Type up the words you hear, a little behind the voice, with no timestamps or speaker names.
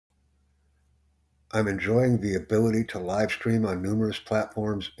I'm enjoying the ability to live stream on numerous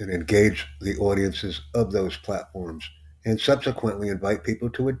platforms and engage the audiences of those platforms, and subsequently invite people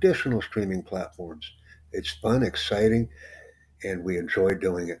to additional streaming platforms. It's fun, exciting, and we enjoy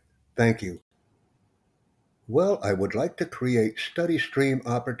doing it. Thank you. Well, I would like to create study stream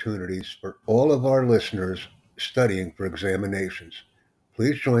opportunities for all of our listeners studying for examinations.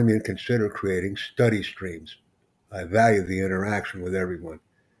 Please join me and consider creating study streams. I value the interaction with everyone.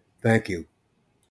 Thank you.